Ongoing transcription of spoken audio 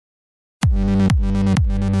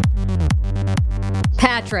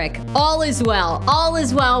Patrick. All is well. All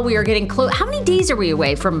is well. We are getting close. How many days are we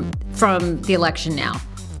away from the election now?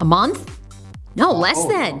 A month? No, less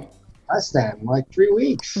than. Less than, like 3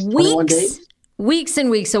 weeks. 21 days? Weeks and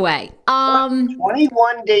weeks away.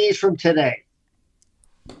 21 days from today.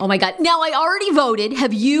 Oh my God. Now, I already voted.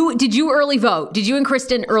 Did you early vote? Did you and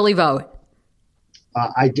Kristen early vote?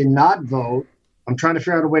 I did not vote. I'm trying to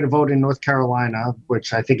figure out a way to vote in North Carolina,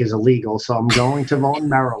 which I think is illegal. So I'm going to vote in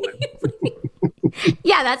Maryland.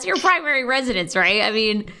 Yeah, that's your primary residence, right? I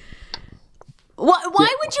mean, why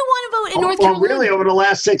would you want to vote in North Carolina? Well, really, over the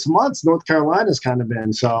last 6 months, North Carolina's kind of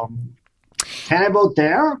been. So can I vote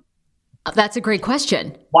there? That's a great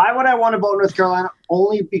question. Why would I want to vote in North Carolina?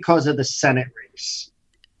 Only because of the Senate race.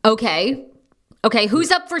 Okay.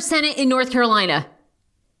 Who's up for Senate in North Carolina?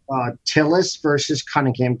 Tillis versus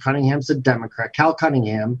Cunningham. Cunningham's a Democrat. Cal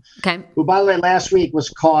Cunningham, okay, who, by the way, last week was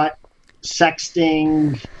caught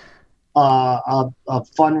sexting a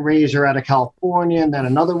fundraiser out of California. And then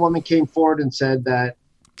another woman came forward and said that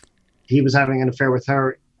he was having an affair with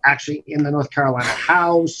her actually in the North Carolina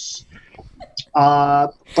House.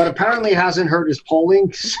 But apparently hasn't hurt his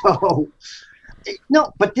polling. So,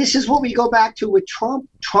 no, but this is what we go back to with Trump.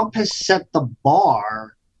 Trump has set the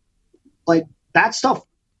bar. Like, that stuff.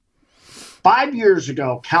 5 years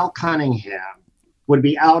ago, Cal Cunningham would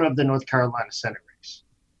be out of the North Carolina Senate race.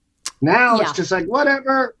 Now it's just like,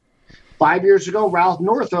 whatever. 5 years ago, Ralph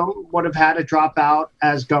Northam would have had to drop out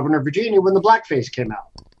as governor of Virginia when the blackface came out.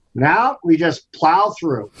 Now we just plow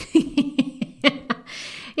through. Yeah,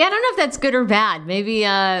 I don't know if that's good or bad. Maybe,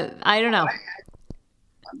 I don't know.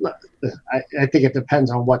 I think it depends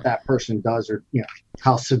on what that person does or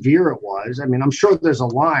how severe it was. I mean, I'm sure there's a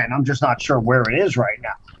line. I'm just not sure where it is right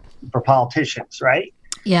now for politicians, right?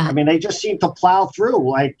 Yeah. I mean, they just seem to plow through.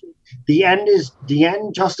 Like the end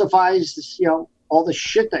justifies, all the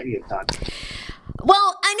shit that you've done.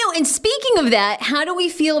 Well, I know. And speaking of that, how do we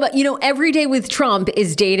feel about, every day with Trump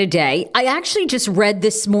is day to day. I actually just read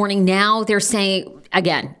this morning now they're saying,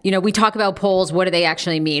 again, we talk about polls. What do they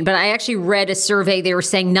actually mean? But I actually read a survey. They were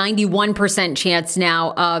saying 91% chance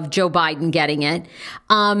now of Joe Biden getting it.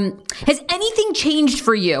 Has anything changed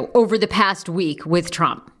for you over the past week with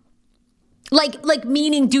Trump? Like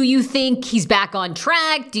meaning, do you think he's back on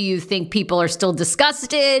track? Do you think people are still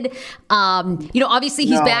disgusted? Obviously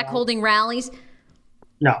he's back holding rallies.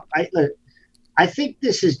 No, I think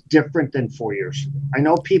this is different than 4 years ago. I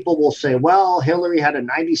know people will say, well, Hillary had a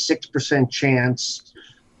 96% chance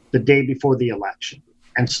the day before the election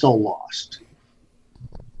and still lost.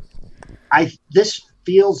 This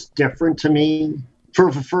feels different to me for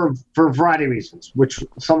a variety of reasons,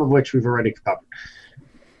 some of which we've already covered.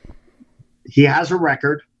 He has a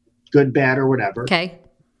record, good, bad, or whatever. Okay.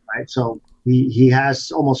 Right. So he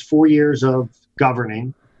has almost 4 years of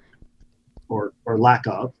governing or lack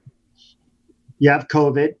of. You have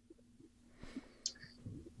COVID.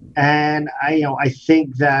 And I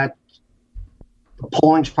think that the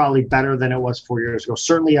polling's probably better than it was 4 years ago,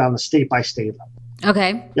 certainly on the state by state level.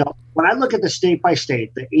 Okay. When I look at the state by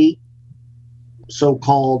state, the 8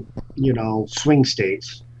 so-called, swing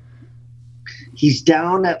states, he's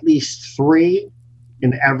down at least 3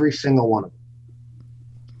 in every single one of them.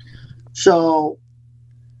 So,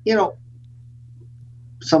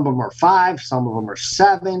 some of them are 5, some of them are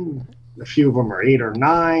 7, a few of them are 8 or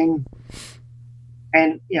 9.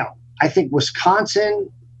 And, I think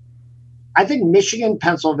Michigan,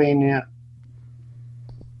 Pennsylvania,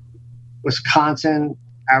 Wisconsin,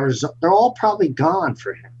 Arizona, they're all probably gone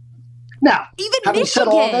for him. Now, even having Michigan.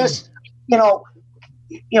 said all this,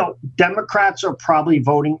 Democrats are probably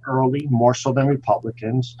voting early, more so than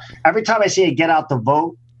Republicans. Every time I see a get out the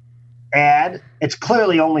vote ad, it's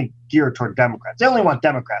clearly only geared toward Democrats. They only want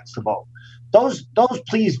Democrats to vote. Those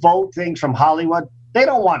please vote things from Hollywood, they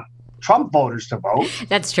don't want Trump voters to vote.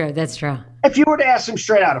 That's true. If you were to ask them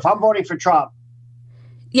straight out, if I'm voting for Trump,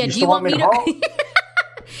 do you want me to vote?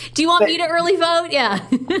 Do you want me to early vote? Yeah.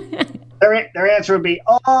 Their answer would be,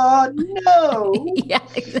 oh, no. Yeah,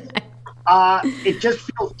 exactly. It just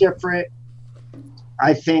feels different.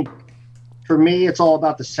 I think for me, it's all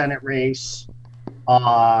about the Senate race.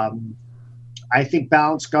 I think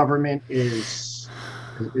balanced government is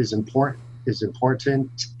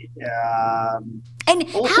important. And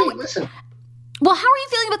well, how are you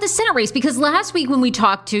feeling about the Senate race? Because last week when we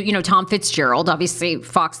talked to, Tom Fitzgerald, obviously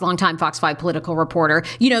longtime Fox 5 political reporter,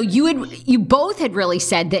 you both had really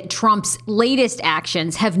said that Trump's latest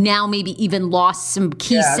actions have now maybe even lost some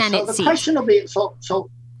key Senate seats. So the question will be, so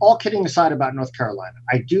all kidding aside about North Carolina,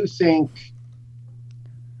 I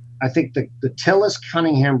think the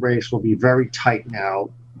Tillis-Cunningham race will be very tight now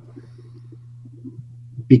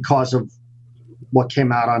because of what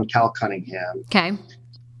came out on Cal Cunningham. Okay.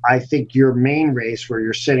 I think your main race where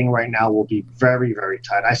you're sitting right now will be very, very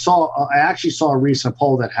tight. I actually saw a recent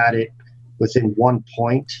poll that had it within 1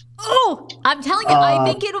 point. Oh, I'm telling you, I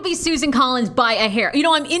think it'll be Susan Collins by a hair.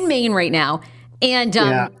 I'm in Maine right now, and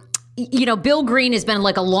Bill Green has been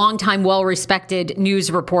like a longtime, well-respected news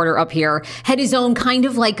reporter up here. Had his own kind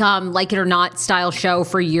of like It or Not style show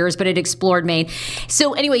for years, but it explored Maine.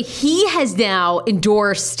 So anyway, he has now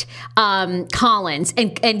endorsed Collins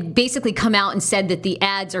and basically come out and said that the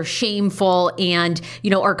ads are shameful and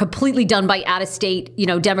are completely done by out-of-state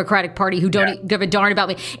Democratic Party who don't give a darn about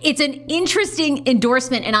me. It's an interesting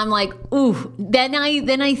endorsement, and I'm like, ooh. Then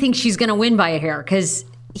I think she's going to win by a hair because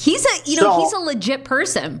he's a legit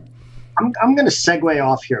person. I'm going to segue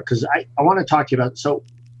off here because I want to talk to you about. So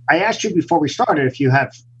I asked you before we started if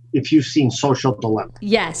you've seen Social Dilemma.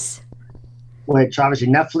 Yes. Which obviously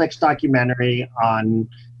Netflix documentary on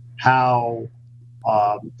how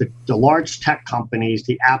the large tech companies,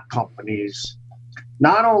 the app companies,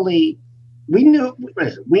 not only we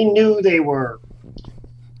knew they were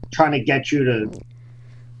trying to get you to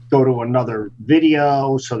go to another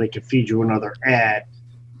video so they could feed you another ad,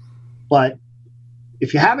 but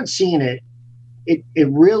if you haven't seen it, it's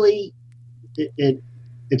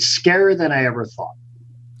scarier than I ever thought.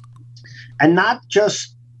 And not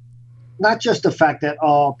just the fact that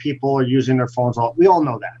people are using their phones. We all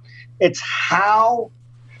know that. It's how.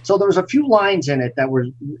 So there was a few lines in it that were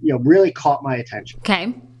really caught my attention.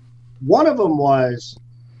 Okay. One of them was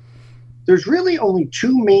there's really only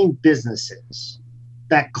two main businesses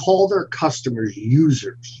that call their customers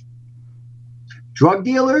users: drug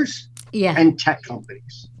dealers. Yeah. And tech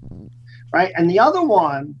companies, right? And the other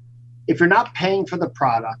one, if you're not paying for the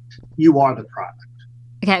product, you are the product.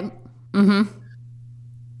 Okay. Mm-hmm.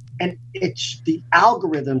 And it's the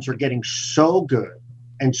algorithms are getting so good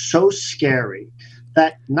and so scary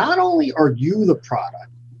that not only are you the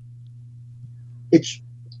product,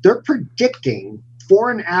 they're predicting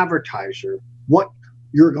for an advertiser what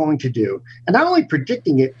you're going to do. And not only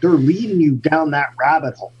predicting it, they're leading you down that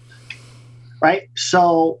rabbit hole, right?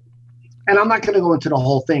 So, and I'm not going to go into the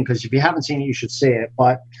whole thing because if you haven't seen it, you should see it.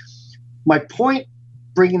 But my point,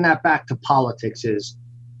 bringing that back to politics, is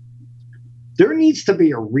there needs to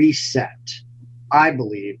be a reset, I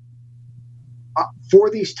believe,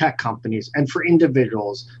 for these tech companies and for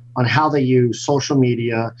individuals on how they use social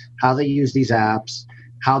media, how they use these apps,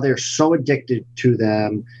 how they're so addicted to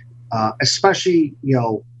them, especially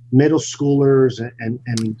middle schoolers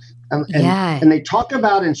and they talk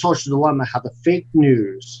about in Social Dilemma how the fake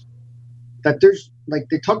news. That there's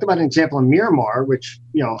they talked about an example in Myanmar, which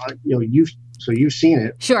you've seen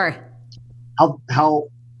it. Sure. How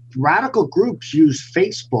radical groups use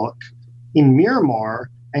Facebook in Myanmar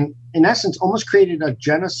and in essence almost created a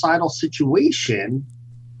genocidal situation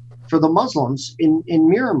for the Muslims in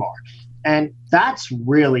Myanmar, and that's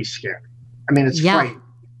really scary. I mean, it's frightening.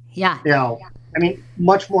 Yeah. I mean,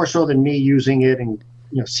 much more so than me using it and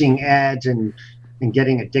seeing ads and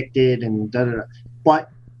getting addicted and da da da. But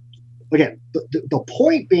again, the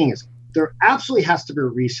point being is there absolutely has to be a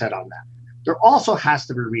reset on that. There also has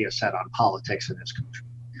to be a reset on politics in this country.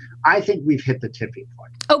 I think we've hit the tipping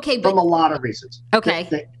point. Okay, from a lot of reasons. Okay.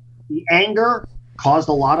 The anger caused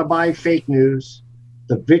a lot of by fake news.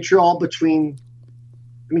 The vitriol between,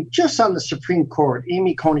 just on the Supreme Court,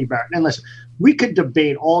 Amy Coney Barrett. And listen, we could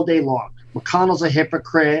debate all day long. McConnell's a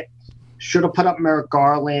hypocrite. Should have put up Merrick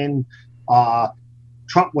Garland.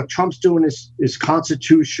 What Trump's doing is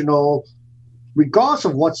constitutional. Regardless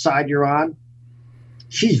of what side you're on,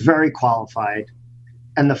 she's very qualified.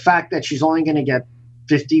 And the fact that she's only going to get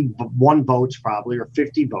 51 votes probably, or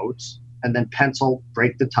 50 votes, and then Pence will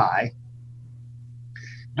break the tie.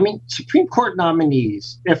 Supreme Court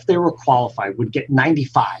nominees, if they were qualified, would get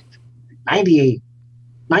 95, 98,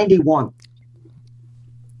 91,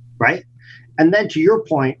 right? And then to your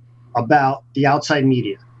point about the outside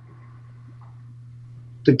media,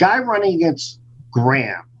 the guy running against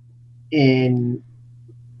Graham in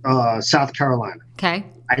South Carolina. Okay.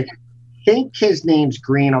 I think his name's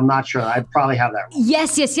Green. I'm not sure. I probably have that wrong.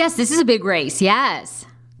 Yes. This is a big race. Yes.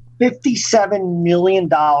 $57 million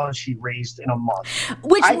he raised in a month.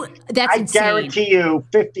 That's insane. I guarantee you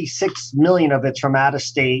 56 million of it's from out of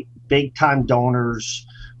state, big time donors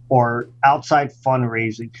or outside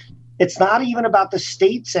fundraising. It's not even about the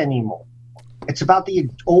states anymore. It's about the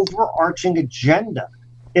overarching agenda.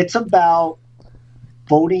 It's about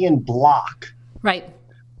voting in bloc. Right.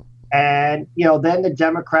 And, then the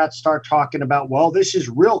Democrats start talking about, well, this is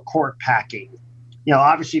real court packing.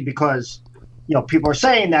 Obviously because, people are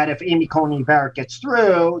saying that if Amy Coney Barrett gets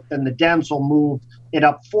through, then the Dems will move it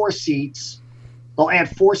up 4 seats they'll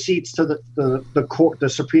add 4 seats to the court, the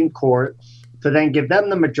Supreme Court, to then give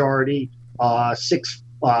them the majority, 6,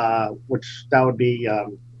 which that would be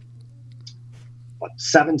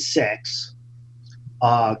 7-6,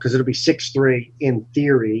 because it'll be 6-3 in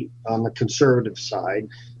theory on the conservative side.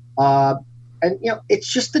 And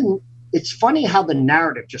it's funny how the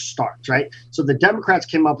narrative just starts, right? So the Democrats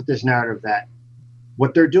came up with this narrative that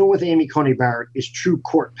what they're doing with Amy Coney Barrett is true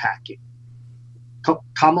court packing.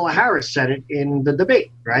 Kamala Harris said it in the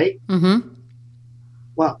debate, right? Mm-hmm.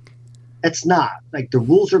 Well, it's not. Like, the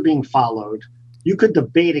rules are being followed. You could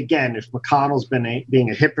debate again if McConnell's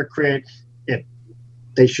being a hypocrite, if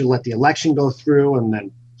they should let the election go through, and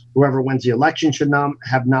then whoever wins the election should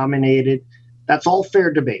have nominated. That's all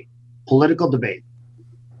fair debate, political debate.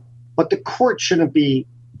 But the court shouldn't be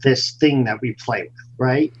this thing that we play with,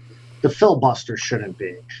 right? The filibuster shouldn't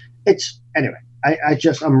be. Anyway.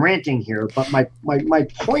 I'm ranting here, but my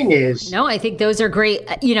point is. No, I think those are great.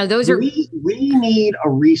 We need a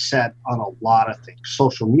reset on a lot of things.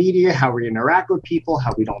 Social media, how we interact with people,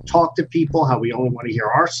 how we don't talk to people, how we only want to hear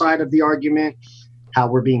our side of the argument, how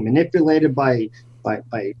we're being manipulated by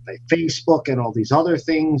Facebook and all these other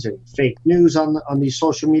things, and fake news on these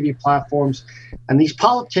social media platforms. And these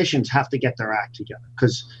politicians have to get their act together,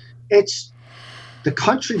 because the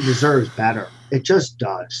country deserves better. It just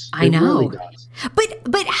does. I know. It really does.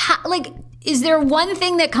 But how, is there one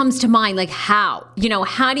thing that comes to mind? How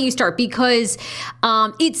do you start? Because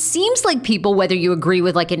it seems like people, whether you agree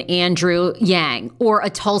with an Andrew Yang or a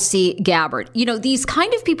Tulsi Gabbard, these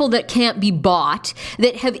kind of people that can't be bought,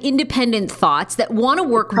 that have independent thoughts, that want to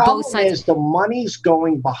work both sides. The problem is the money's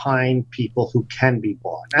going behind people who can be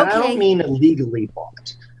bought. And I don't mean illegally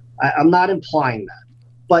bought. I'm not implying that.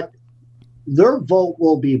 But their vote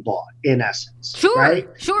will be bought, in essence. Sure, right?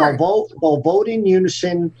 Sure. They'll vote in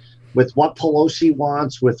unison with what Pelosi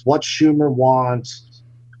wants, with what Schumer wants.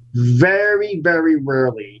 Very, very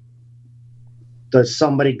rarely does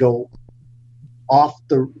somebody go off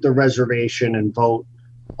the reservation and vote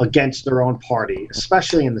against their own party,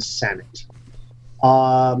 especially in the Senate.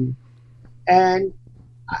 And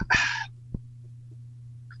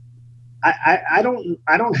I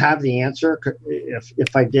don't have the answer.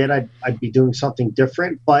 If I did, I'd be doing something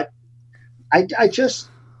different. But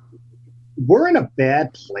we're in a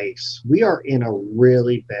bad place. We are in a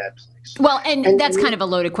really bad place. Well, and that's kind of a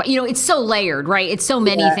loaded question. It's so layered, right? It's so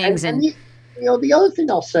many things. And the other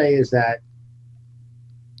thing I'll say is that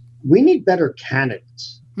we need better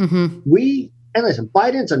candidates. Mm-hmm. Listen,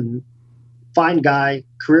 Biden's a fine guy,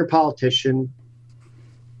 career politician.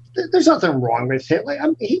 There's nothing wrong with him.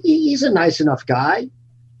 He's a nice enough guy.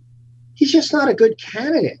 He's just not a good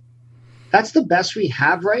candidate. That's the best we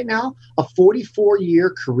have right now. A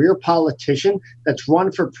 44-year career politician that's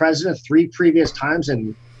run for president 3 previous times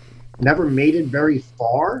and never made it very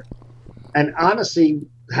far. And honestly,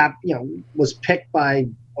 was picked by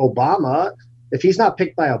Obama. If he's not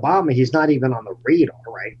picked by Obama, he's not even on the radar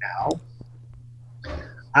right now.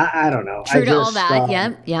 I don't know. True to all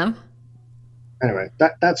that. Yeah. Anyway,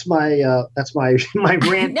 that's my rant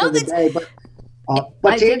for the day.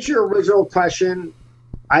 But to answer your original question,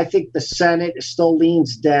 I think the Senate still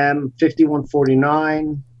leans Dem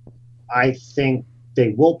 51-49. I think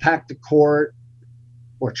they will pack the court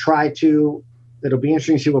or try to. It'll be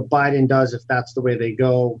interesting to see what Biden does if that's the way they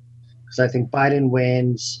go, because I think Biden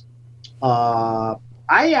wins. I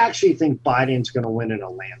actually think Biden's going to win in a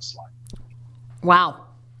landslide. Wow.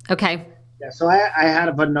 Okay. Yeah, so I had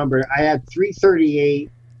a number. I had 338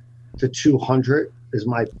 to 200 is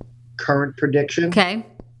my current prediction. Okay.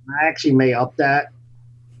 I actually may up that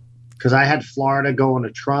because I had Florida going to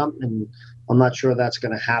Trump, and I'm not sure that's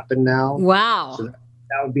going to happen now. Wow. So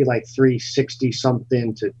that would be 360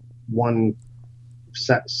 something to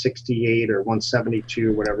 168 or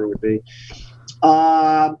 172, whatever it would be.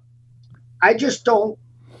 I just don't.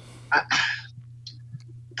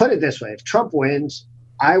 Put it this way: if Trump wins,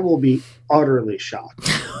 I will be utterly shocked.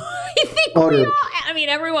 You think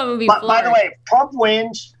everyone would be floored. By the way, if Trump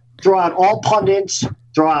wins, throw out all pundits,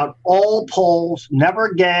 throw out all polls, never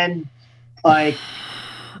again.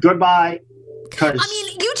 Goodbye.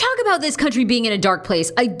 You talk about this country being in a dark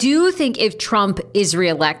place. I do think if Trump is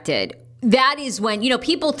reelected, that is when,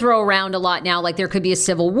 people throw around a lot now, there could be a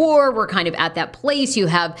civil war. We're kind of at that place. You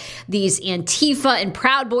have these Antifa and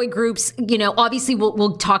Proud Boy groups. Obviously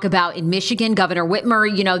we'll talk about in Michigan, Governor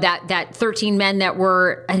Whitmer, that 13 men that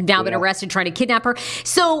have now been arrested trying to kidnap her.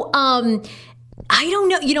 So, I don't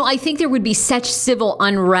know. I think there would be such civil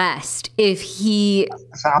unrest if he.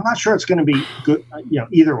 So I'm not sure it's going to be good.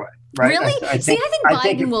 Either way, right? Really? I think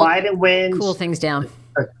Biden will Biden wins, wins, cool things down.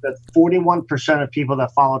 that 41% of people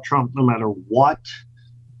that follow Trump, no matter what,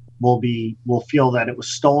 will feel that it was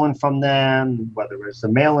stolen from them, whether it was the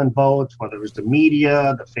mail-in votes, whether it was the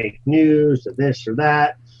media, the fake news, the this or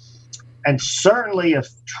that. And certainly if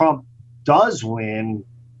Trump does win,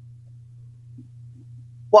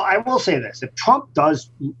 well, I will say this. If Trump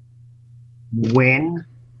does win,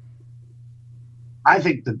 I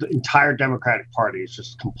think the entire Democratic Party is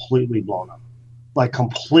just completely blown up. Like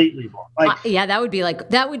completely blown. Yeah, that would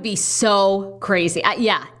be so crazy.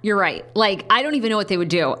 Yeah, you're right. Like, I don't even know what they would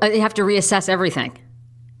do. They have to reassess everything.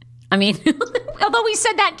 I mean, although we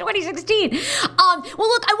said that in 2016. Well,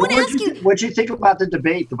 look, I want to ask you. What did you think about the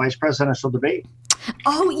debate, the vice presidential debate?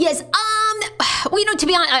 Oh, yes. Well, to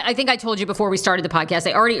be honest, I think I told you before we started the podcast,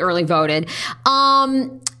 I already early voted.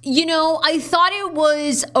 I thought it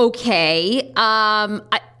was okay.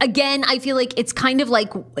 I feel like it's kind of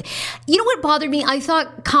like, what bothered me? I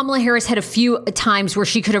thought Kamala Harris had a few times where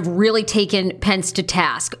she could have really taken Pence to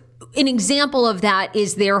task. An example of that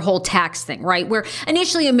is their whole tax thing, right? Where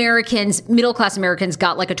initially middle-class Americans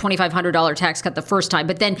got like a $2,500 tax cut the first time.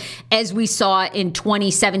 But then as we saw in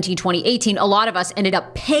 2017, 2018, a lot of us ended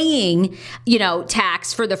up paying,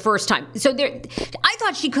 tax for the first time. So I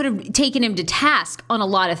thought she could have taken him to task on a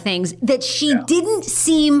lot of things that she didn't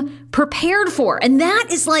seem prepared for. And that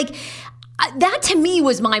is like, that to me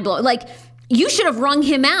was mind-blowing. Like, you should have wrung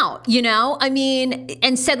him out,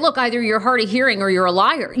 and said, look, either you're hard of hearing or you're a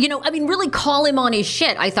liar. Really call him on his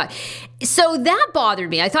shit, I thought. So that bothered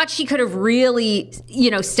me. I thought she could have really,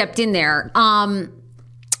 stepped in there. With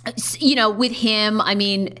him, I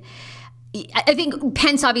think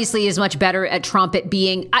Pence obviously is much better at Trump at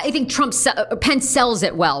being, I think Pence sells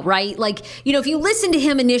it well, right? Like, if you listen to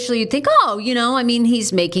him initially, you'd think,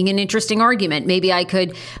 he's making an interesting argument. Maybe I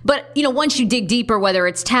could, but once you dig deeper, whether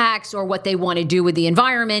it's tax or what they want to do with the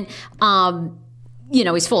environment,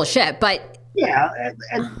 he's full of shit, but. Yeah.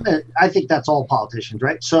 And I think that's all politicians,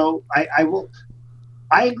 right? So I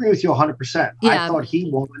agree with you 100%. Yeah. I thought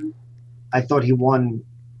he won.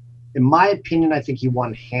 In my opinion, I think he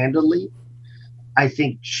won handily. I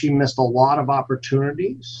think she missed a lot of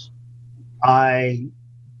opportunities. I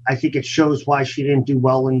think it shows why she didn't do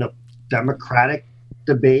well in the Democratic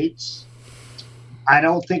debates. I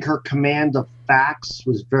don't think her command of facts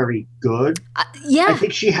was very good. I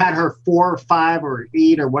think she had her 4 or 5 or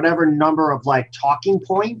 8 or whatever number of like talking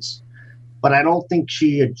points, but I don't think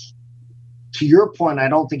she had, to your point, I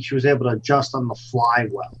don't think she was able to adjust on the fly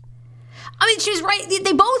well. She was right.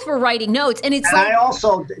 They both were writing notes, and I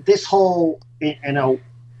also, this whole,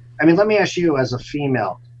 let me ask you as a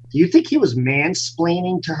female, do you think he was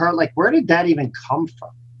mansplaining to her? Like, where did that even come from?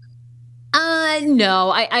 No,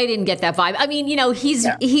 I didn't get that vibe.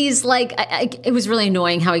 He's like, it was really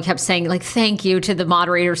annoying how he kept saying like, thank you to the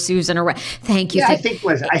moderator, Susan, or thank you. Yeah, I think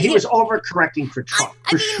he was overcorrecting for Trump,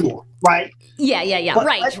 sure, right? Yeah.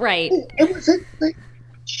 But, right. It was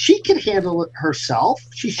she could handle it herself.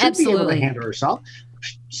 She should be able to handle herself.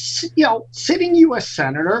 Sitting U.S.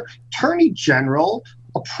 Senator, Attorney General,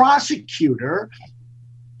 a prosecutor.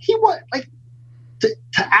 He was like to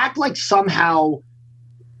act like somehow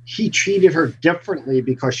he treated her differently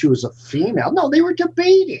because she was a female. No, they were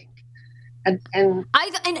debating, and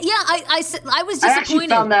I was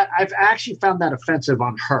disappointed. I've actually found that offensive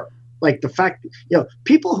on her. Like the fact,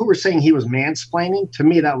 people who were saying he was mansplaining, to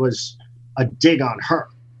me that was a dig on her.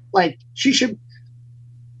 Like she should,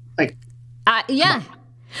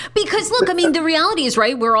 because look, the reality is,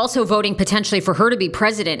 right, we're also voting potentially for her to be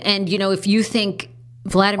president, and if you think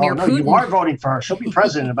Vladimir Putin, you are voting for her. She'll be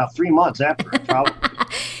president in about 3 months after, probably.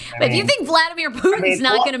 If you think Vladimir Putin's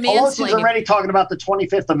not going to mansplain, Pelosi's already talking about the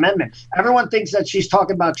 25th Amendment. Everyone thinks that she's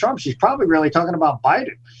talking about Trump. She's probably really talking about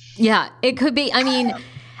Biden. Yeah, it could be. I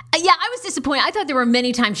was disappointed. I thought there were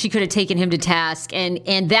many times she could have taken him to task,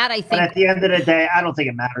 and that I think. But at the end of the day, I don't think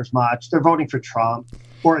it matters much. They're voting for Trump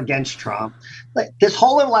or against Trump. Like, this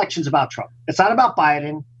whole election's about Trump. It's not about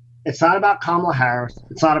Biden. It's not about Kamala Harris.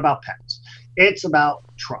 It's not about Pence. It's about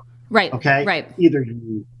Trump. Right. Okay. Right. Either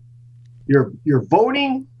you're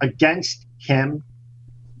voting against him,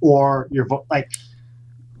 or you're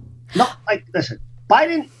listen.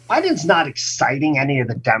 Biden's not exciting any of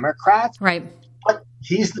the Democrats. Right. But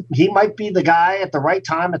he might be the guy at the right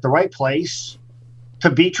time, at the right place to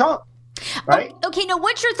beat Trump. Right. Okay. Now,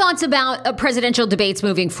 what's your thoughts about presidential debates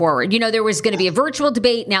moving forward? There was going to be a virtual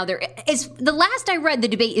debate. Now there is. The last I read, the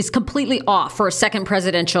debate is completely off for a second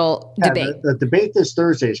presidential debate. The debate this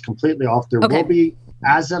Thursday is completely off. There will be,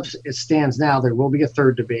 as of it stands now, there will be a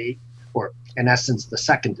third debate, or in essence, the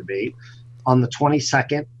second debate on the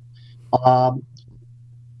 22nd.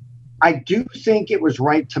 I do think it was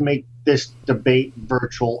right to make this debate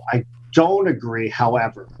virtual. I don't agree,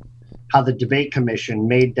 however, how the debate commission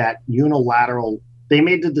made that unilateral. They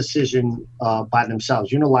made the decision by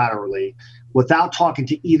themselves unilaterally without talking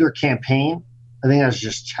to either campaign. I think that's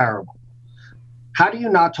just terrible. How do you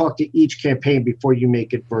not talk to each campaign before you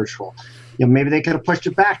make it virtual? Maybe they could have pushed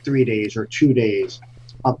it back 3 days or 2 days.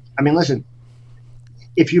 I mean, listen,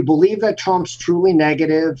 if you believe that Trump's truly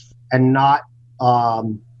negative and not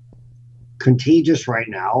contagious right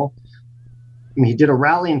now, I mean, he did a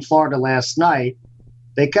rally in Florida last night.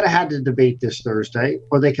 They could have had the debate this Thursday,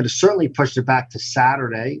 or they could have certainly pushed it back to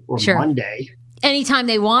Saturday or Monday. Anytime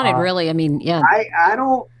they wanted, really. I mean, yeah.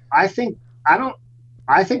 I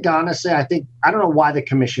think honestly, I don't know why the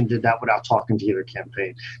commission did that without talking to either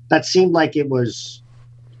campaign. That seemed like it was,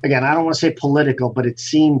 again, I don't want to say political, but it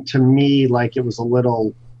seemed to me like it was a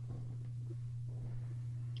little,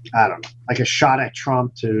 I don't know, like a shot at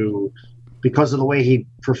Trump because of the way he,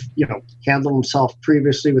 handled himself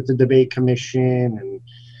previously with the debate commission.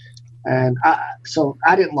 So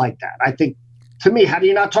I didn't like that. I think, to me, how do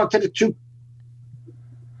you not talk to the two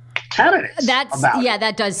candidates?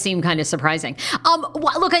 That does seem kind of surprising.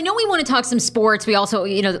 Look, I know we want to talk some sports. We also,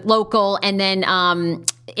 local, and then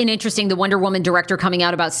the Wonder Woman director coming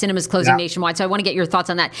out about cinemas closing nationwide. So I want to get your thoughts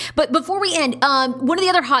on that. But before we end, one of the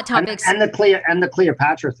other hot topics and the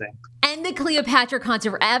Cleopatra thing. And the Cleopatra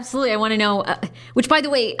concert. Absolutely. I want to know, which, by the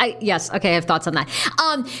way, I have thoughts on that.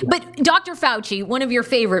 But Dr. Fauci, one of your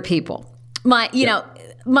favorite people,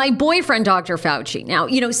 my boyfriend, Dr. Fauci, now,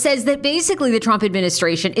 says that basically the Trump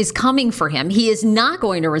administration is coming for him. He is not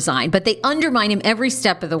going to resign, but they undermine him every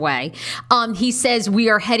step of the way. He says we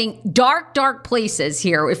are heading dark, dark places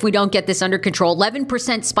here if we don't get this under control.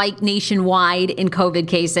 11% spike nationwide in COVID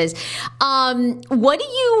cases.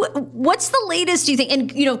 What's the latest, do you think?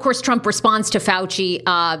 And, of course, Trump responds to Fauci,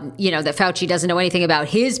 that Fauci doesn't know anything about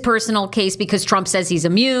his personal case because Trump says he's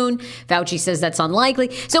immune. Fauci says that's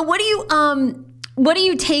unlikely. So what do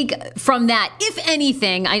you take from that, if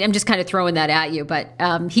anything? I'm just kind of throwing that at you, but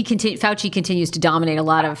Fauci continues to dominate a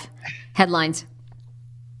lot of headlines.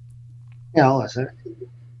 Listen,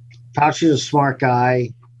 Fauci's a smart guy.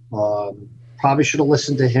 Probably should have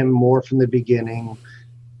listened to him more from the beginning.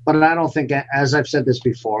 But I don't think, as I've said this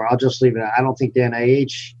before, I'll just leave it at, I don't think the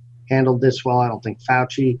NIH handled this well. I don't think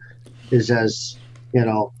Fauci is as,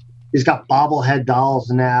 he's got bobblehead dolls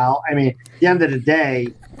now. I mean, at the end of the day,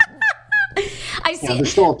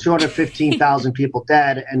 there's still 215,000 people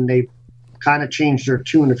dead, and they kind of changed their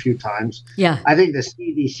tune a few times. Yeah, I think the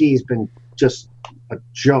CDC has been just a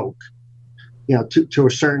joke, to a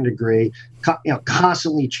certain degree,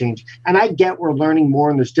 constantly changing. And I get we're learning more,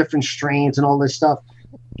 and there's different strains and all this stuff.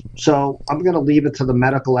 So I'm going to leave it to the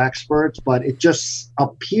medical experts, but it just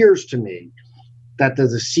appears to me that the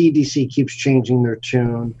CDC keeps changing their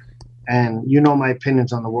tune, and my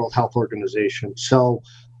opinions on the World Health Organization. So.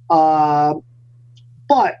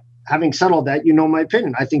 But having said all that, my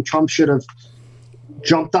opinion. I think Trump should have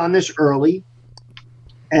jumped on this early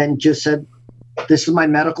and just said, this is my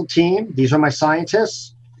medical team. These are my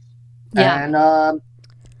scientists. Yeah. And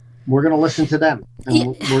we're going to listen to them.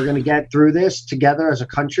 And we're going to get through this together as a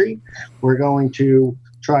country. We're going to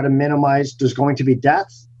try to minimize. There's going to be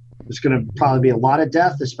death. There's going to probably be a lot of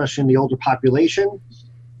death, especially in the older population.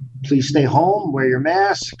 Please stay home, wear your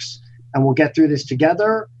masks, and we'll get through this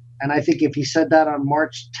together. And I think if he said that on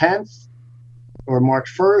March 10th or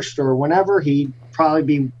March 1st or whenever, he'd probably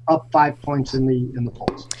be up 5 points in the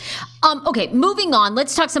polls. Okay, moving on.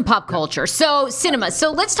 Let's talk some pop culture. So cinema.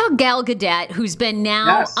 So let's talk Gal Gadot, who's been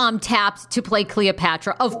now tapped to play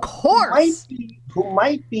Cleopatra. Of course. Who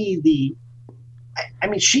might be I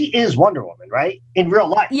mean, she is Wonder Woman, right? In real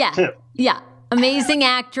life, too. Yeah. Amazing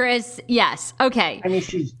actress. Yes. Okay. I mean,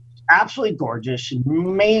 she's absolutely gorgeous. She's an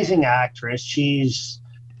amazing actress. She's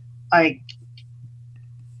go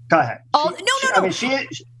ahead. No. I mean, she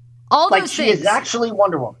is. All those she things. is actually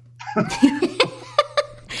Wonder Woman.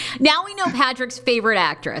 Now we know Patrick's favorite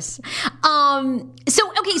actress. So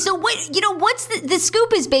what's the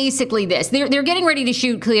scoop is basically this. They're getting ready to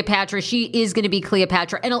shoot Cleopatra. She is going to be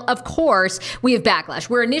Cleopatra. And of course, we have backlash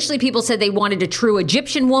where initially people said they wanted a true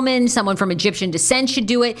Egyptian woman, someone from Egyptian descent should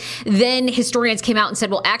do it. Then historians came out and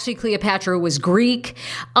said, well, actually Cleopatra was Greek.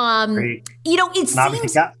 It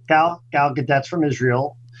seems Gal Gadot's from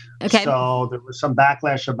Israel. Okay. So there was some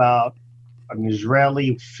backlash about an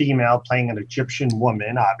Israeli female playing an Egyptian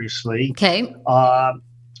woman, obviously. Okay.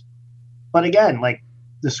 But again,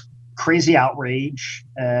 this crazy outrage,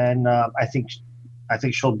 and I think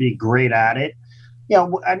she'll be great at it.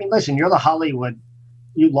 I mean, listen, you're the Hollywood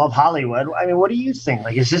you love Hollywood. I mean, what do you think?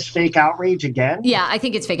 Like, is this fake outrage again? Yeah, I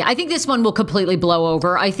think it's fake. I think this one will completely blow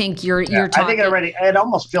over. I think you're talking. I think it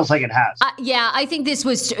almost feels like it has. Yeah, I think this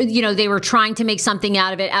was, they were trying to make something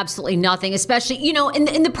out of it. Absolutely nothing, especially,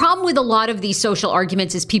 and the problem with a lot of these social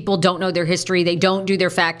arguments is people don't know their history. They don't do their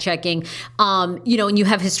fact checking. And you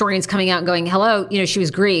have historians coming out and going, hello, she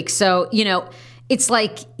was Greek. So, it's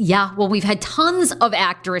like, yeah, well, we've had tons of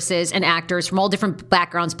actresses and actors from all different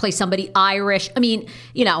backgrounds play somebody Irish. I mean,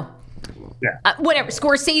 whatever.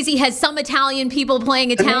 Scorsese has some Italian people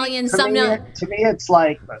playing Italian, some not. To me, it's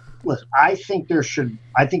like, listen, I think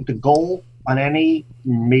the goal on any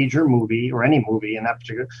major movie or any movie in that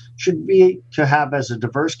particular should be to have as a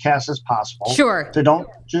diverse cast as possible. Sure. So don't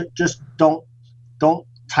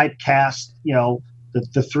typecast,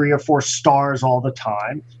 the 3 or 4 stars all the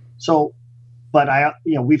time. So, but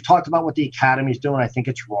we've talked about what the Academy's doing. I think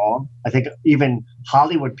it's wrong. I think even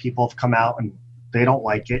Hollywood people have come out and they don't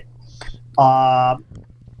like it.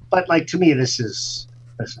 But like, to me, you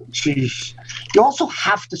also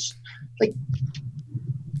have to, like,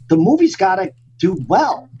 the movie's got to do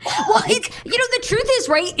well. Well, it's, the truth is,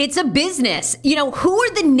 right, it's a business. Who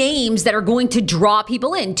are the names that are going to draw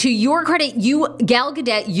people in? To your credit, Gal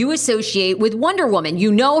Gadot, you associate with Wonder Woman.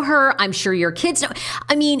 You know her. I'm sure your kids know.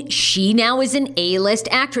 I mean, she now is an A-list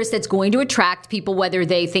actress that's going to attract people, whether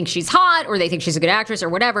they think she's hot or they think she's a good actress or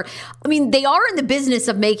whatever. I mean, they are in the business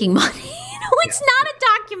of making money. It's not a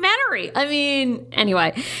documentary. I mean,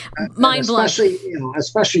 anyway, mind blowing.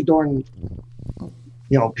 Especially during,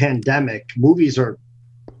 pandemic, movies are.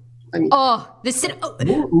 I mean,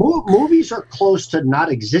 movies are close to not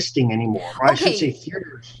existing anymore. Or I should say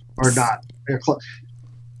theaters are not. They're close.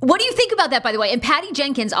 What do you think about that, by the way? And Patty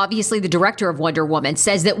Jenkins, obviously the director of Wonder Woman,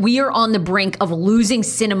 says that we are on the brink of losing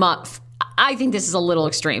cinema. I think this is a little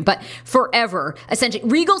extreme, but forever, essentially.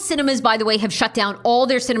 Regal Cinemas, by the way, have shut down all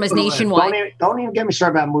their cinemas nationwide. Don't even get me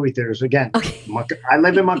started about movie theaters again. Okay. I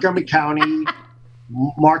live in Montgomery County.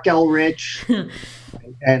 Mark L. Rich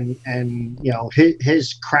and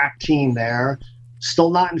his crack team there,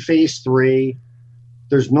 still not in phase 3.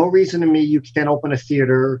 There's no reason to me you can't open a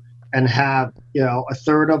theater and have a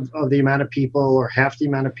third of the amount of people or half the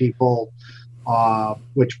amount of people,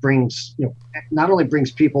 which brings not only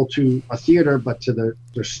brings people to a theater but to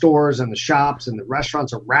the stores and the shops and the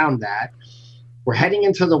restaurants around that. We're heading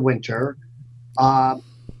into the winter.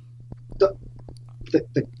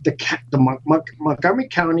 The Montgomery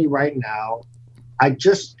County right now, I'm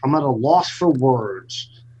at a loss for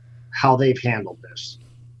words how they've handled this.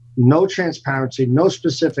 No transparency, no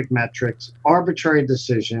specific metrics, arbitrary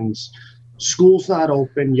decisions. School's not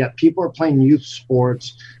open yet. People are playing youth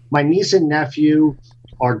sports. My niece and nephew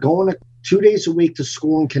are going 2 days a week to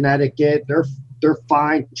school in Connecticut. They're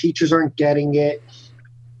fine. Teachers aren't getting it.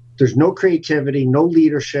 There's no creativity, no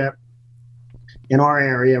leadership in our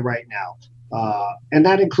area right now. And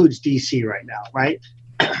that includes DC right now, right?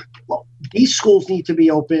 Well, these schools need to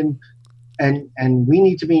be open, and we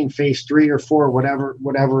need to be in phase 3 or 4,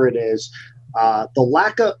 whatever it is.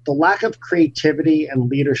 The lack of creativity and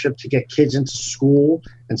leadership to get kids into school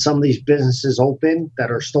and some of these businesses open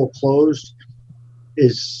that are still closed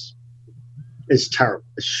is terrible.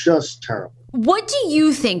 It's just terrible. What do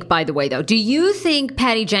you think, by the way, though? Do you think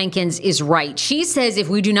Patty Jenkins is right? She says if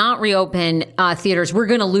we do not reopen theaters, we're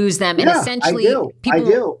going to lose them. And essentially, I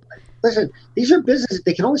do. Listen, these are businesses.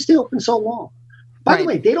 They can only stay open so long. By the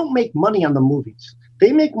way, they don't make money on the movies.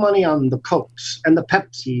 They make money on the Cokes and the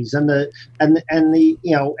Pepsis and the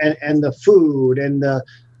food and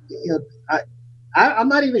I'm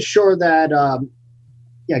not even sure that.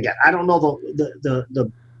 Again, I don't know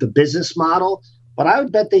the business model. But I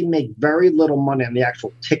would bet they make very little money on the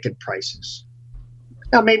actual ticket prices.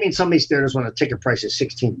 Now, maybe in some of these theaters when the ticket price is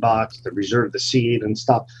 $16 to reserve the seat and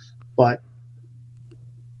stuff. But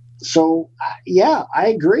so, I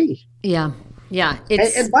agree. Yeah.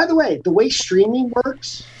 And by the way, the way streaming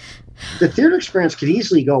works, the theater experience could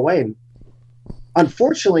easily go away.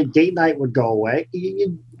 Unfortunately, date night would go away.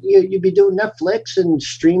 You'd be doing Netflix and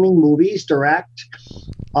streaming movies direct.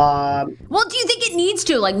 Well, do you think it needs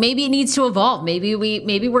to? Like, maybe it needs to evolve. Maybe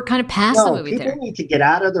we're kind of past the movie theater. People need to get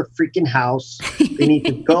out of their freaking house. They need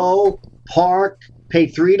to go park, pay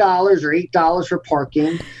 $3 or $8 for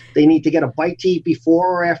parking. They need to get a bite to eat before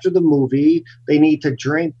or after the movie. They need to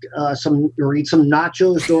drink eat some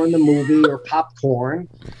nachos during the movie or popcorn.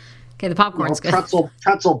 Okay, the popcorn's good.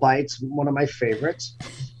 Pretzel bites, one of my favorites.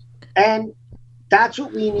 And that's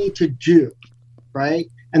what we need to do, right?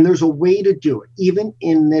 And there's a way to do it, even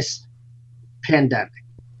in this pandemic,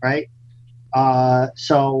 right?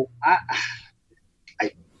 So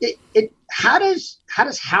how does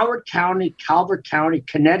Howard County, Calvert County,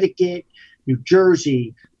 Connecticut, New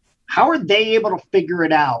Jersey, how are they able to figure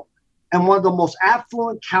it out? And one of the most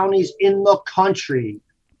affluent counties in the country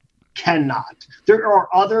cannot. There are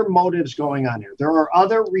other motives going on here. There are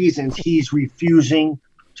other reasons he's refusing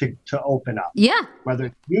to open up. Yeah. Whether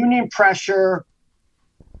it's union pressure,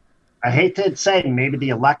 I hate to say maybe the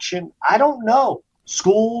election. I don't know.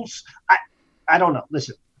 Schools, I don't know.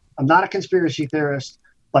 Listen, I'm not a conspiracy theorist,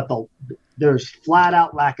 but there's flat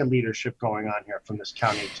out lack of leadership going on here from this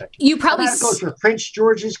county executive. You probably that goes for Prince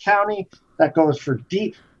George's County. That goes for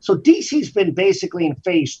So DC's been basically in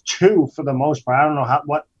phase 2 for the most part. I don't know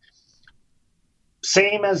what.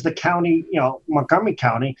 Same as the county, Montgomery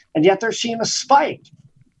County, and yet they're seeing a spike.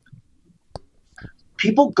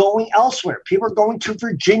 People going elsewhere. People are going to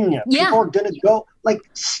Virginia. Yeah. People are going to go.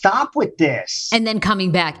 Stop with this. And then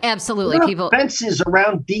coming back. Absolutely. There are People fences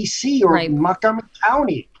around D.C. or Montgomery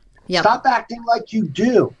County. Yep. Stop acting like you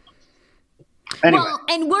do. Anyway. Well,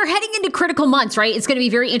 and we're heading into critical months, right? It's going to be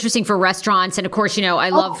very interesting for restaurants. And of course, I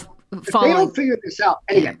love following. If they don't figure this out.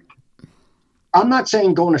 Anyway, I'm not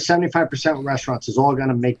saying going to 75% of restaurants is all going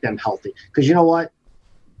to make them healthy. Because you know what?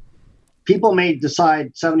 People may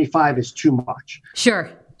decide 75 is too much.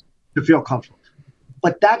 Sure. To feel comfortable.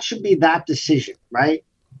 But that should be that decision, right?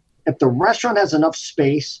 If the restaurant has enough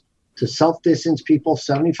space to self-distance people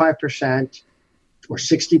 75% or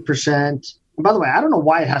 60%. And by the way, I don't know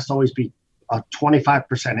why it has to always be a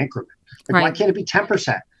 25% increment. Why can't it be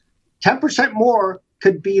 10%? 10% more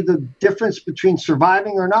could be the difference between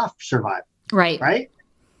surviving or not surviving. Right?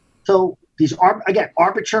 So these are, again,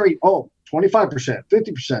 arbitrary, 25%, 50%,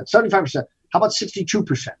 75%. How about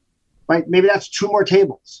 62%? Right? Maybe that's 2 more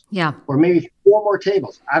tables. Yeah. Or maybe 4 more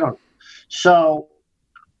tables. I don't know. So,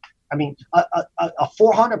 I mean, a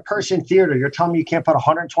 400-person theater, you're telling me you can't put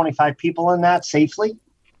 125 people in that safely?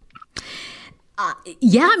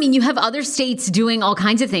 Yeah, I mean, you have other states doing all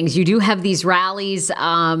kinds of things. You do have these rallies,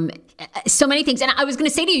 so many things. And I was going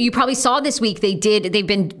to say to you, you probably saw this week, they've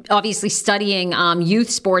been obviously studying youth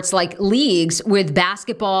sports like leagues with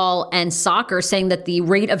basketball and soccer, saying that the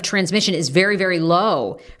rate of transmission is very, very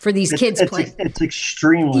low for these kids playing. It's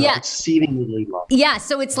extremely low, exceedingly low. Yeah,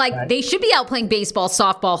 so it's like they should be out playing baseball,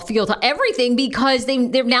 softball, field, everything, because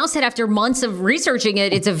they've now said after months of researching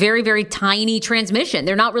it, it's a very, very tiny transmission.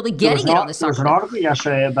 They're not really getting it on the soccer. There was an article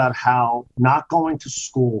yesterday about how not going to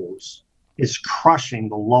schools is crushing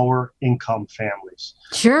the lower income families.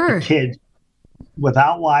 Sure. The kids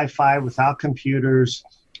without Wi-Fi, without computers,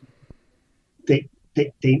 the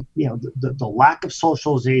lack of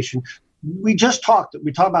socialization. We talked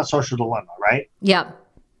about Social Dilemma, right? Yep.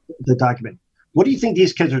 The document. What do you think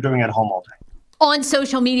these kids are doing at home all day? On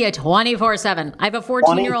social media 24/7. I have a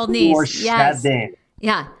 14-year-old niece. Yes.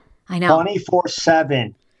 Yeah, I know.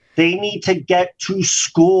 24/7. They need to get to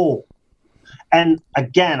school. And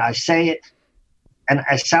again, I say it, and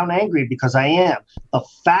I sound angry because I am. The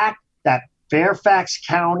fact that Fairfax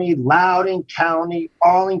County, Loudoun County,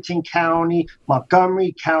 Arlington County,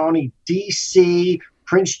 Montgomery County, D.C.,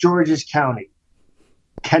 Prince George's County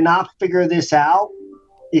cannot figure this out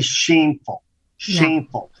is shameful.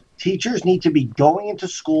 Shameful. Yeah. Teachers need to be going into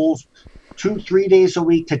schools 2-3 days a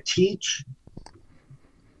week to teach.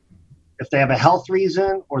 If they have a health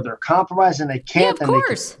reason or they're compromised and they can't, of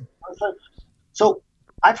course. So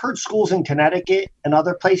I've heard schools in Connecticut and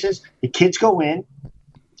other places, the kids go in,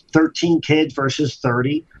 13 kids versus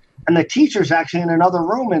 30, and the teacher's actually in another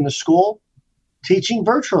room in the school teaching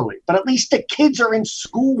virtually. But at least the kids are in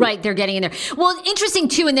school. Right, they're getting in there. Well, interesting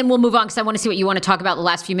too, and then we'll move on because I want to see what you want to talk about the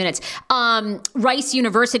last few minutes. Rice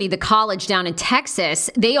University, the college down in Texas,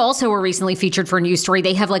 they also were recently featured for a news story.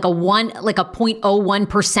 They have like a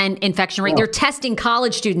 0.01% infection rate. They're testing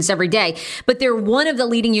college students every day, but they're one of the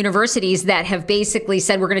leading universities that have basically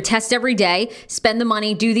said, we're going to test every day, spend the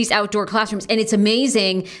money, do these outdoor classrooms. And it's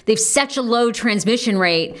amazing. They've such a low transmission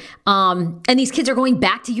rate. And these kids are going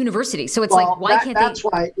back to university. So it's that's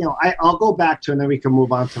why, I'll go back to, and then we can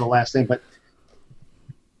move on to the last thing. But,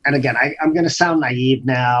 and again, I'm going to sound naive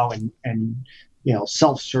now and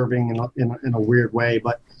self-serving in a weird way,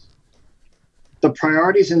 but the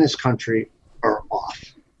priorities in this country are off,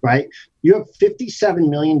 right? You have $57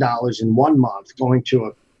 million in 1 month going to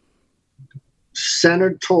a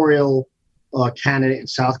senatorial candidate in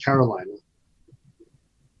South Carolina,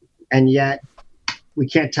 and yet we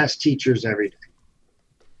can't test teachers every day.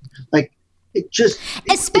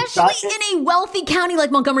 Especially in a wealthy county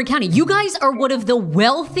like Montgomery County. You guys are one of the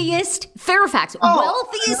wealthiest,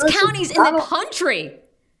 wealthiest counties in the country.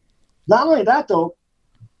 Not only that, though,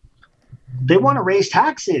 they want to raise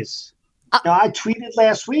taxes. I tweeted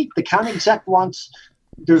last week, the county exec wants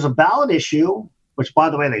there's a ballot issue, which, by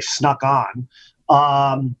the way, they snuck on.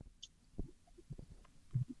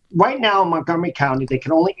 Right now in Montgomery County, they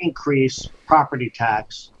can only increase property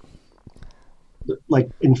tax like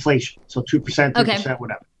inflation, so 2%, 3%,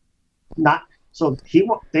 whatever. Not so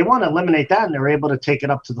they want to eliminate that, and they're able to take it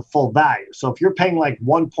up to the full value. So if you're paying like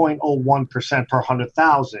 1.01% per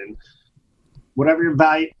 100,000, whatever your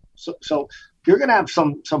value, so you're going to have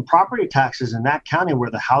some property taxes in that county where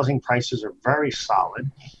the housing prices are very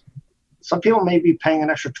solid. Some people may be paying an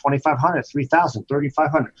extra $2,500, $3,000,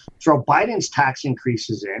 $3,500. Throw Biden's tax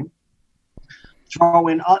increases in. Throw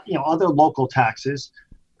in other local taxes.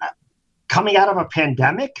 Coming out of a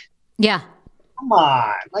pandemic? Yeah. Come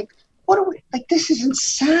on. What are we, this is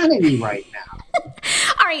insanity right now.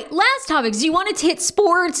 All right, last topics. Do you want to hit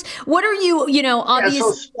sports? What are you, obvious? Yeah,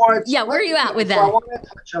 so sports. Yeah, where are you at with that? So I want to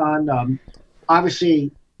touch on,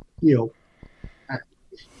 obviously,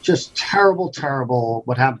 just terrible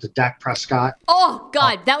what happened to Dak Prescott. Oh,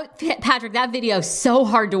 God. Patrick, that video is so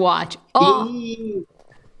hard to watch. Oh.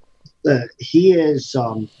 He is...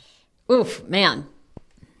 oof, man.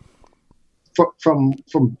 From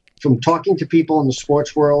talking to people in the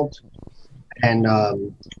sports world and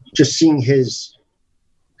just seeing his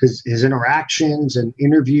interactions and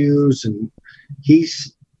interviews, and he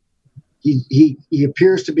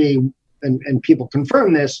appears to be, and people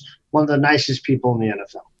confirm this, one of the nicest people in the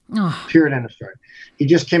NFL. Oh. Period, end of story. He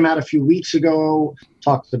just came out a few weeks ago,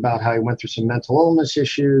 talked about how he went through some mental illness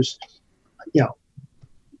issues. It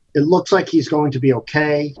looks like he's going to be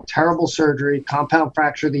okay. Terrible surgery, compound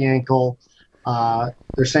fracture of the ankle.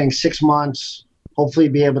 They're saying 6 months, hopefully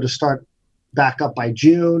be able to start back up by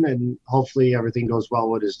June, and hopefully everything goes well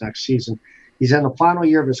with his next season. He's in the final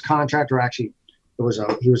year of his contract, or actually he was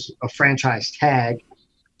a franchise tag,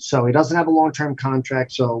 so he doesn't have a long-term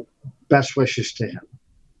contract, so best wishes to him.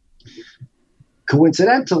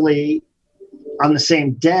 Coincidentally, on the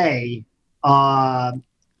same day that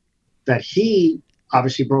he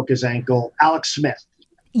obviously broke his ankle, Alex Smith,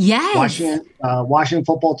 yes, Washington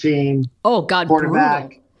football team, oh God,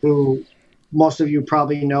 quarterback, who most of you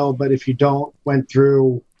probably know, but if you don't, went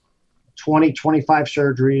through 25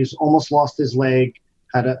 surgeries, almost lost his leg,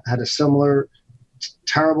 had a similar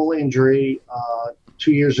terrible injury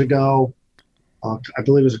 2 years ago. I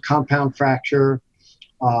believe it was a compound fracture.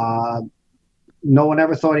 No one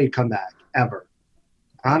ever thought he'd come back, ever.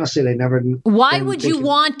 Honestly, they never. Why would you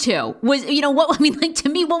want to? Was what? I mean, to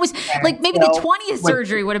me, what was maybe the 20th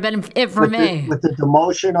surgery would have been it for me. With the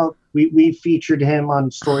demotion of, we featured him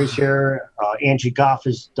on stories here. Angie Goff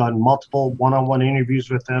has done multiple one-on-one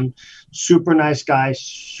interviews with him. Super nice guy,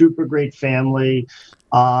 super great family.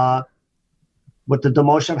 With the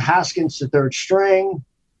demotion of Haskins to third string,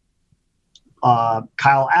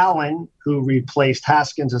 Kyle Allen, who replaced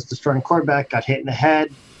Haskins as the starting quarterback, got hit in the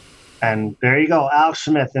head. And there you go, Alex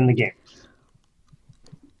Smith in the game.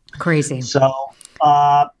 Crazy. So,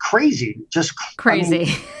 crazy. Just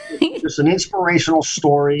crazy. Just an inspirational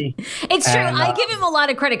story. It's true. I give him a lot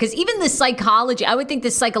of credit because even the psychology, I would think the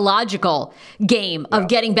psychological game of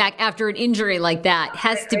getting back after an injury like that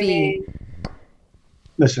has to be.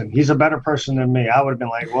 Listen, he's a better person than me. I would have been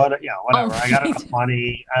like, whatever. I got enough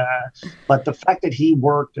money. But the fact that he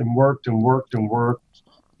worked and worked and worked and worked,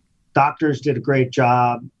 doctors did a great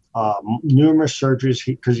job. Numerous surgeries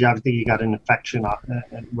because I think he got an infection,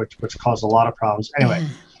 which caused a lot of problems. Anyway,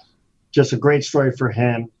 just a great story for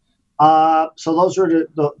him. So those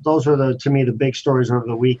are to me the big stories over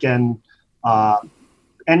the weekend.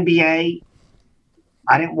 NBA,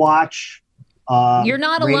 I didn't watch. You're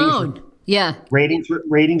not alone. Yeah, ratings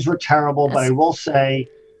were terrible, but I will say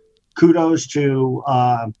kudos to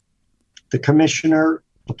the commissioner,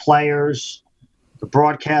 the players, the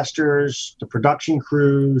broadcasters, the production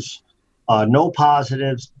crews. No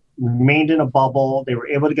positives, remained in a bubble. They were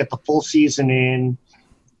able to get the full season in.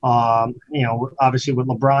 Obviously with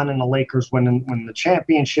LeBron and the Lakers winning the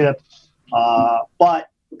championship. But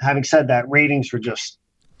having said that, ratings were just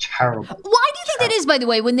terrible. Why do you think that is, by the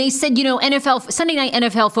way, when they said, Sunday night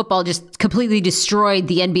NFL football just completely destroyed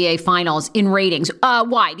the NBA finals in ratings?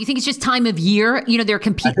 Why? Do you think it's just time of year? They're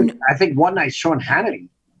competing. I think one night Sean Hannity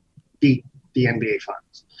beat the NBA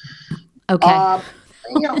finals. Okay.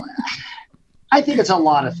 I think it's a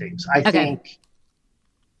lot of things. I think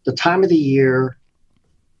the time of the year,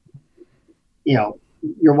 you're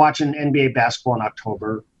watching NBA basketball in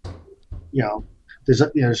October.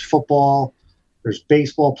 There's football, there's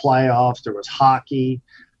baseball playoffs, there was hockey.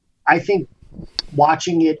 I think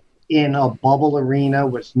watching it in a bubble arena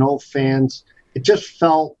with no fans, it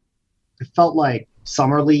felt like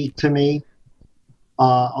summer league to me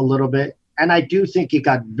a little bit. And I do think it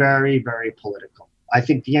got very, very political. I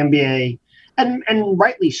think the NBA, and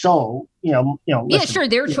rightly so, Yeah,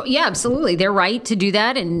 listen, sure. Absolutely. They're right to do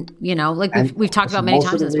that. And, like we've talked about many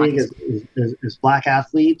times in this podcast. Is black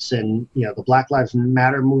athletes and, the Black Lives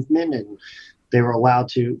Matter movement, and they were allowed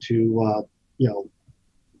to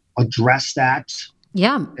address that.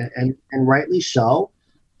 Yeah. And rightly so.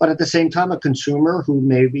 But at the same time, a consumer who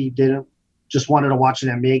maybe didn't just wanted to watch an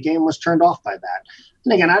NBA game was turned off by that.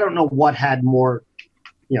 And again, I don't know what had more,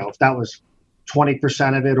 if that was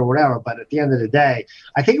 20% of it or whatever. But at the end of the day,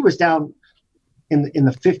 I think it was down in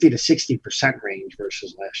the 50 to 60% range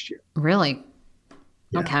versus last year. Really?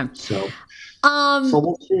 Yeah. Okay. So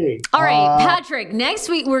we'll see. All right, Patrick, next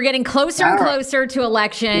week we're getting closer and closer to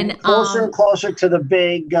election. Closer and closer to the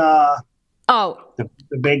big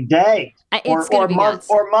the big day. It's or month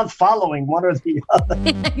or month following, one or the other.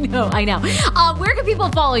 I know. Where can people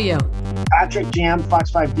follow you? Patrick GM,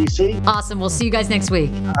 Fox 5 DC. Awesome. We'll see you guys next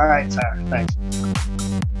week. All right, Sarah. Thanks.